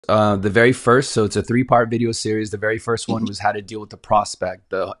The very first, so it's a three-part video series. The very first one Mhm. was how to deal with the prospect,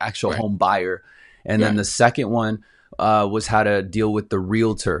 the actual Right. home buyer. And then Right. the second one was how to deal with the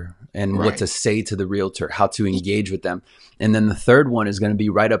realtor and what Right. to say to the realtor, how to engage with them. And then the third one is going to be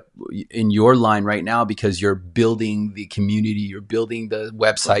right up in your line right now because you're building the community, you're building the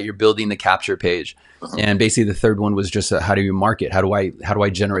website, Right. you're building the capture page. Uh-huh. And basically the third one was just how do you market? How do I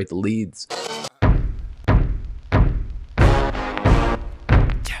generate the leads?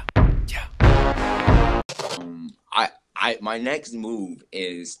 My next move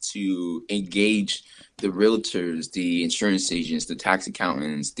is to engage the realtors, the insurance agents, the tax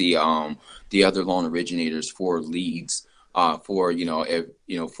accountants, the other loan originators for leads, for if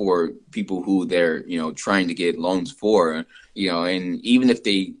for people who they're trying to get loans for, and even if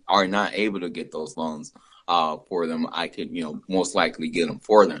they are not able to get those loans for them, I could most likely get them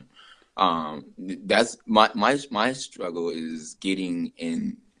for them. That's my struggle is getting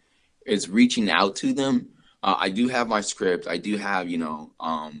in is reaching out to them. I do have my script. I do have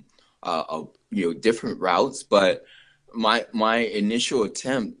different routes, but my initial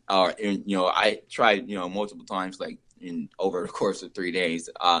attempt, I tried multiple times, like in over the course of 3 days.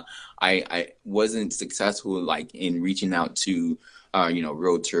 I wasn't successful like in reaching out to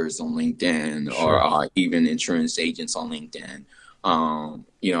realtors on LinkedIn or Sure. even insurance agents on LinkedIn.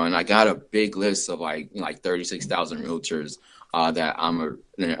 And I got a big list of like 36,000 realtors that I'm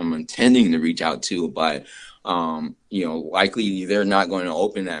intending to reach out to, but likely they're not going to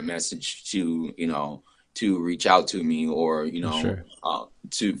open that message to reach out to me or Sure.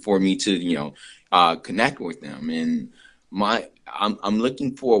 to for me to connect with them. And I'm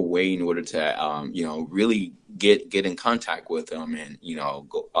looking for a way in order to really get in contact with them and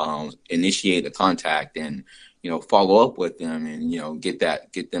go, initiate a contact and follow up with them and get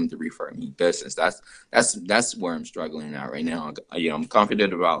them to refer me business. That's where I'm struggling at right now. I'm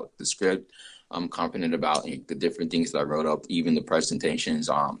confident about the script. I'm confident about the different things that I wrote up, even the presentations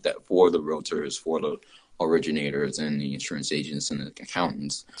that for the realtors, for the originators and the insurance agents and the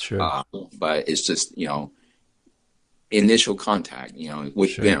accountants. Sure. Uh, but it's just initial contact, with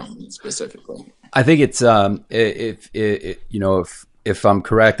Sure. them specifically. I think it's if I'm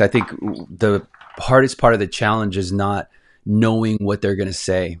correct, I think the hardest part of the challenge is not knowing what they're going to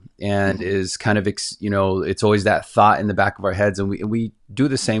say, and Mhm. is kind of it's always that thought in the back of our heads, and we do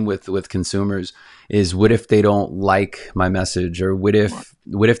the same with consumers. Is what if they don't like my message, or Right.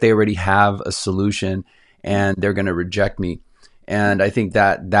 what if they already have a solution and they're going to reject me? And I think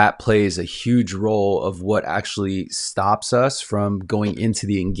that plays a huge role of what actually stops us from going into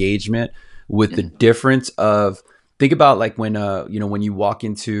the engagement with the Mhm. difference of think about like when you walk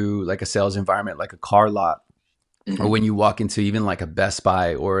into like a sales environment like a car lot, or Mhm. when you walk into even like a Best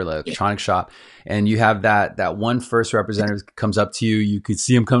Buy or an Yeah. electronic shop, and you have that one first representative comes up to you, you could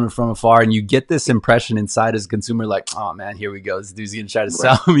see him coming from afar, and you get this impression inside as a consumer, like, oh man, here we go, this dude's gonna try to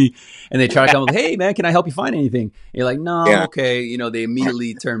Right. sell me, and they try to Yeah. come up, hey man, can I help you find anything? And you're like, no, I'm Yeah. okay. They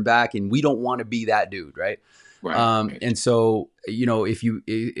immediately turn back, and we don't want to be that dude, right? Right. Right. And so, if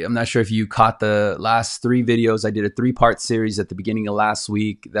I'm not sure if you caught the last three videos. I did a three-part series at the beginning of last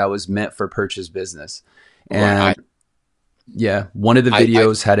week that was meant for purchase business. Right. And yeah, one of the I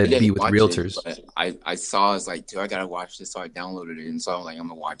videos had to be didn't with watch it, realtors. but I saw it's like, dude, I gotta watch this, so I downloaded it, and so I'm like, I'm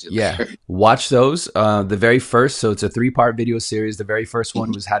gonna watch it Yeah, later. watch those. The very first, so it's a three-part video series. The very first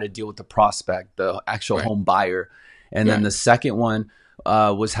one was how to deal with the prospect, the actual Right. home buyer. And then Right. the second one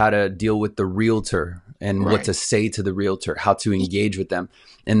was how to deal with the realtor and what Right. to say to the realtor, how to engage with them.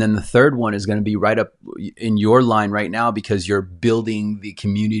 And then the third one is going to be right up in your line right now because you're building the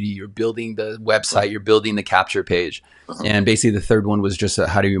community, you're building the Right. website, you're building the capture page. Uh-huh. And basically the third one was just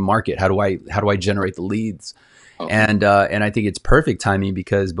how do you market? How do I generate the leads? Okay. And I think it's perfect timing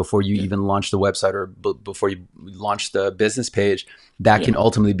because before you Yeah. even launch the website or before you launch the business page, that Yeah. can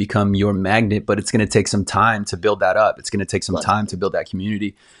ultimately become your magnet. But it's going to take some time to build that up. It's going to take some Right. time to build that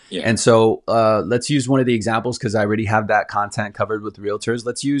community. Yeah. And so let's use one of the examples because I already have that content covered with realtors.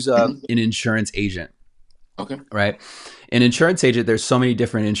 Let's use Mhm. an insurance agent, Okay. right? An insurance agent, there's so many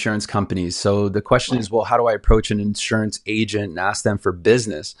different insurance companies. So the question Right. is, well, how do I approach an insurance agent and ask them for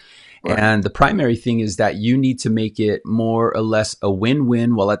business? Right. And the primary thing is that you need to make it more or less a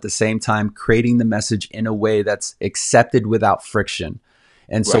win-win while at the same time creating the message in a way that's accepted without friction.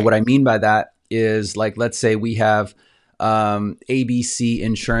 And so Right. what I mean by that is like, let's say we have ABC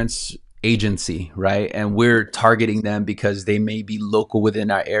Insurance Agency, right? And we're targeting them because they may be local within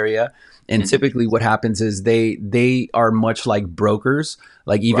our area. And Mhm. typically what happens is they are much like brokers.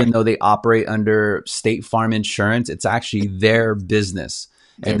 Like even Right. though they operate under State Farm Insurance, it's actually their business.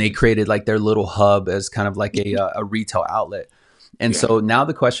 And There. they created like their little hub as kind of like a retail outlet. And Yeah. so now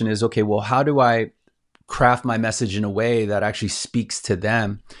the question is, okay, well, how do I craft my message in a way that actually speaks to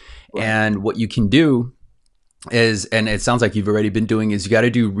them? Right. And what you can do is, and it sounds like you've already been doing, is you got to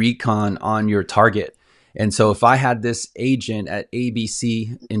do recon on your target. And so if I had this agent at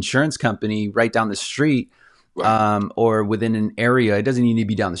ABC insurance company right down the street, Right. or within an area, it doesn't need to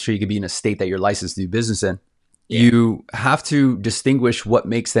be down the street. It could be in a state that you're licensed to do business in. Yeah. You have to distinguish what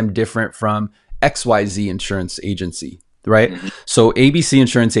makes them different from XYZ insurance agency, right? Hmm. So ABC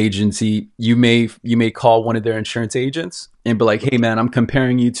insurance agency, you may call one of their insurance agents and be like, "Hey man, I'm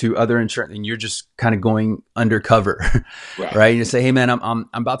comparing you to other insurance," and you're just kind of going undercover, Right. right? You say, "Hey man, I'm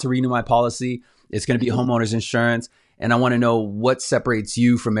about to renew my policy. It's going to be Hmm. homeowners insurance, and I want to know what separates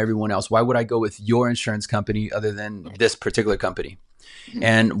you from everyone else. Why would I go with your insurance company other than this particular company?" Hmm.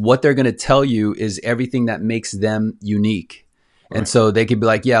 And what they're going to tell you is everything that makes them unique. And Right. so they could be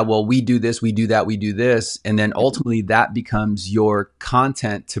like, yeah, well, we do this, we do that, we do this. And then Hmm. ultimately that becomes your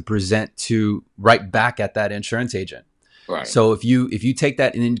content to present to right back at that insurance agent. Right. So if you take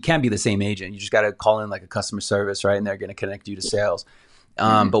that, and it can be the same agent, you just got to call in like a customer service, right? And they're going to connect you to sales.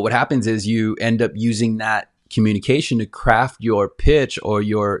 Hmm. But what happens is you end up using that communication to craft your pitch or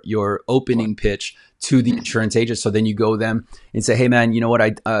your Right. opening pitch to the Hmm. insurance agent. So then you go them and say, hey man, you know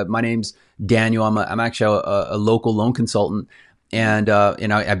what? My name's Daniel. I'm actually a local loan consultant. Hmm. And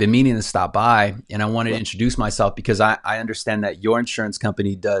I've been meaning to stop by, and I wanted to Right. introduce myself because I understand that your insurance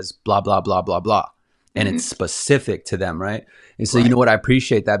company does blah blah blah blah blah, and it's Hmm. specific to them, right? And so you know Right. what, I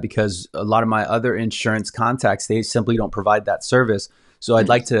appreciate that because a lot of my other insurance contacts, they simply don't provide that service. So I'd Hmm.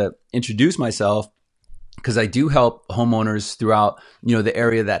 like to introduce myself because I do help homeowners throughout, the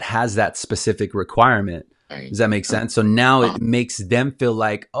area that has that specific requirement. Right. Does that make sense? So now Uh, it makes them feel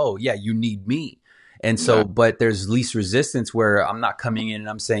like, oh yeah, you need me. And so, right. but there's least resistance where I'm not coming in and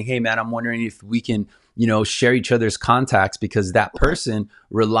I'm saying, hey man, I'm wondering if we can, share each other's contacts because that Right. person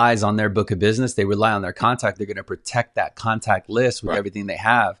relies on their book of business. They rely on their contact. They're going to protect that contact list with Right. everything they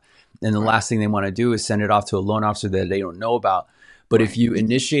have. And the Right. last thing they want to do is send it off to a loan officer that they don't know about. But if Right. you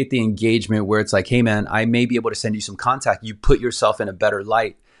initiate the engagement where it's like, hey man, I may be able to send you some contact, you put yourself in a better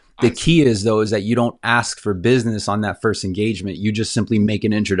light. The I see. key is though, is that you don't ask for business on that first engagement. You just simply make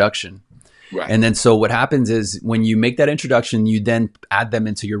an introduction. Right. And then so what happens is when you make that introduction, you then add them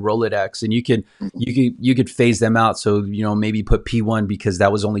into your Rolodex, and you could Hmm. you could phase them out. So, maybe put P1 because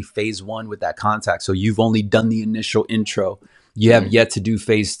that was only phase one with that contact. So you've only done the initial intro. You have Hmm. yet to do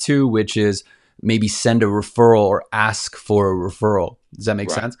phase two, which is maybe send a referral or ask for a referral. Does that make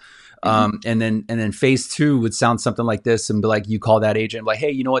Right. sense? Hmm. And then phase two would sound something like this, and be like, you call that agent like,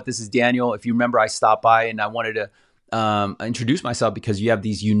 hey, you know what, this is Daniel. If you remember, I stopped by and I wanted to introduce myself because you have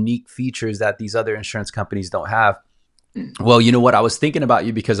these unique features that these other insurance companies don't have. Hmm. Well, you know what? I was thinking about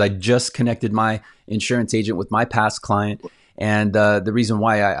you because I just connected my insurance agent with my past client. And the reason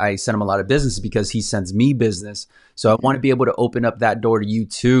why I send him a lot of business is because he sends me business. So I want to be able to open up that door to you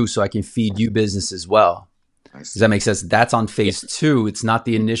too, so I can feed you business as well. I Does that see. make sense? That's on Yeah. phase two. It's not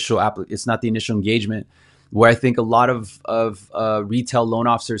the initial it's not the initial engagement. Where I think a lot of retail loan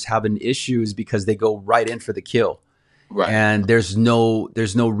officers have an issue is because they go right in for the kill, Right. and there's no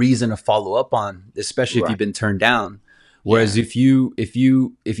reason to follow up on, especially if Right. you've been turned down. Whereas Yeah. if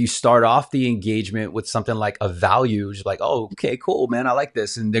you start off the engagement with something like a value, just like, oh, okay, cool, man, I like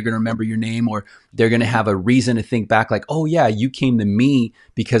this, and they're gonna remember your name, or they're gonna Hmm. have a reason to think back, like, oh yeah, you came to me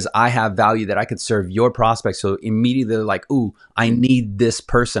because I have value that I could serve your prospects. So immediately they're like, ooh, I Hmm. need this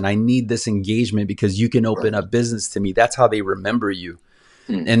person, I need this engagement because you can open Right. up business to me. That's how they remember you.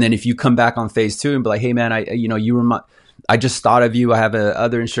 Hmm. And then if you come back on phase two and be like, hey man, I just thought of you. I have a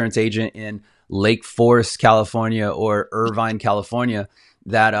other insurance agent in Lake Forest, California, or Irvine, California,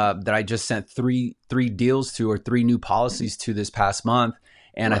 that I just sent three deals to, or three new Hmm. policies to this past month.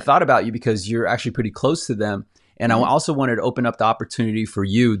 And I Right. thought about you because you're actually pretty close to them. And I Hmm. also wanted to open up the opportunity for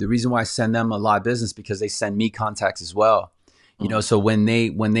you. The reason why I send them a lot of business because they send me contacts as well. Hmm. So when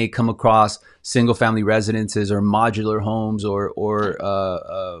they come across single family residences or modular homes or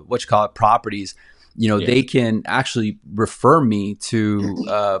what you call it, properties, Yeah. they can actually refer me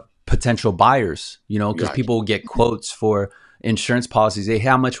to potential buyers, because Gotcha. people will get quotes for insurance policies. Hey,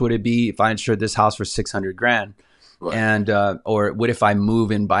 how much would it be if I insured this house for 600 grand? Right. And or what if I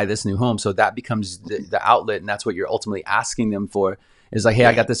move and buy this new home? So that becomes the outlet, and that's what you're ultimately asking them for. Is like, hey, I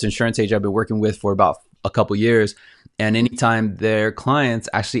Yeah. got this insurance agent I've been working with for about a couple years, and anytime their clients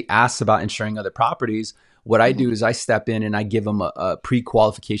actually ask about insuring other properties, what I Hmm. do is I step in and I give them a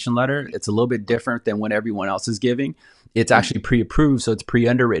pre-qualification letter. It's a little bit different than what everyone else is giving. It's Hmm. actually pre-approved, so it's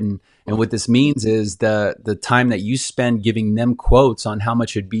pre-underwritten. And Right. what this means is the time that you spend giving them quotes on how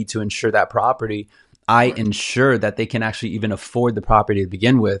much it'd be to insure that property I Right. ensure that they can actually even afford the property to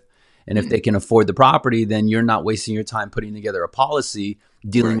begin with. And if they Mm. can afford the property, then you're not wasting your time putting together a policy,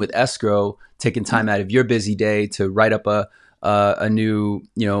 dealing Right. with escrow, taking time Mm. out of your busy day to write up a new,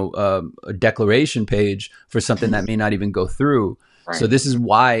 a declaration page for something that may not even go through. So Right. this is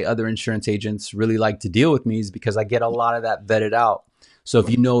why other insurance agents really like to deal with me, is because I get a lot of that vetted out. So if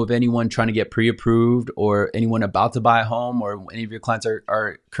you Right. know of anyone trying to get pre-approved, or anyone about to buy a home, or any of your clients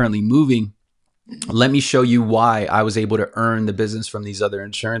are currently moving, Mm. let me show you why I was able to earn the business from these other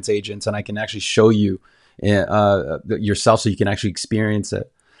insurance agents, and I can actually show you yourself so you can actually experience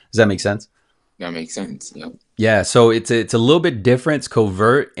it. Does that make sense? That makes sense. Yep. Yeah, so it's a little bit different. It's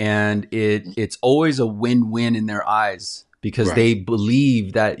covert, and it's always a win-win in their eyes, because Right. they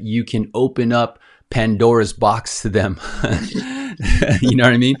believe that you can open up Pandora's box to them. You know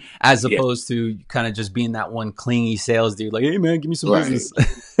what I mean? As Yeah. opposed to kind of just being that one clingy sales dude, like, "Hey man, give me some Right. business."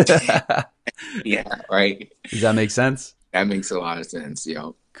 Does Yeah. Right. that make sense? That makes a lot of sense.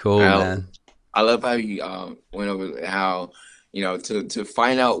 Cool, I man. I love how you went over how to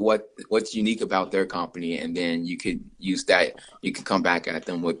find out what's unique about their company, and then you could use that. You can come back at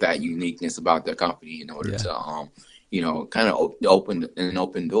them with that uniqueness about their company in order Yeah. to kind of open an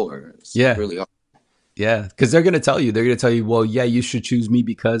open door. It's Yeah. really Yeah, because they're going to tell you, well, yeah, you should choose me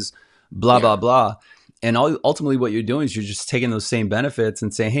because blah, blah, yeah. blah. And ultimately, what you're doing is you're just taking those same benefits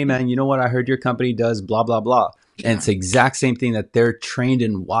and saying, hey, man, you know what? I heard your company does blah, blah, blah. And it's Yeah. the exact same thing that they're trained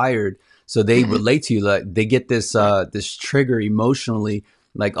and wired. So they Hmm. relate to you. Like, they get this, Right. this trigger emotionally,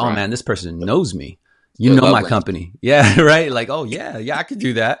 like, oh, Right. man, this person knows me. You Your know love my language. company. Yeah, right. Like, oh, yeah, yeah, I could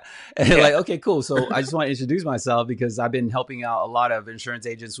do that. And Yeah. like, okay, cool. So I just want to introduce myself, because I've been helping out a lot of insurance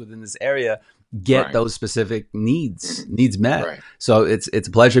agents within this area get Right. those specific needs Hmm. needs met. Right. So it's a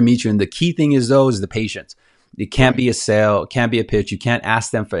pleasure to meet you. And the key thing is, though, is the patience. It can't Right. be a sale, it can't be a pitch. You can't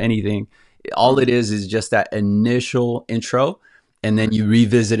ask them for anything. All it Uh-huh. is just that initial intro, and then Right. you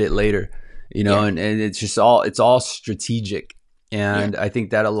revisit it later. Yeah. And it's all strategic. Yeah. And I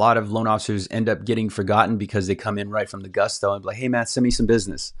think that a lot of loan officers end up getting forgotten because they come in right from the gusto and be like, hey man, send me some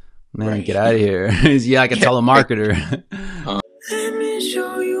business. Man, Right. get out of here. Yeah, like a telemarketer.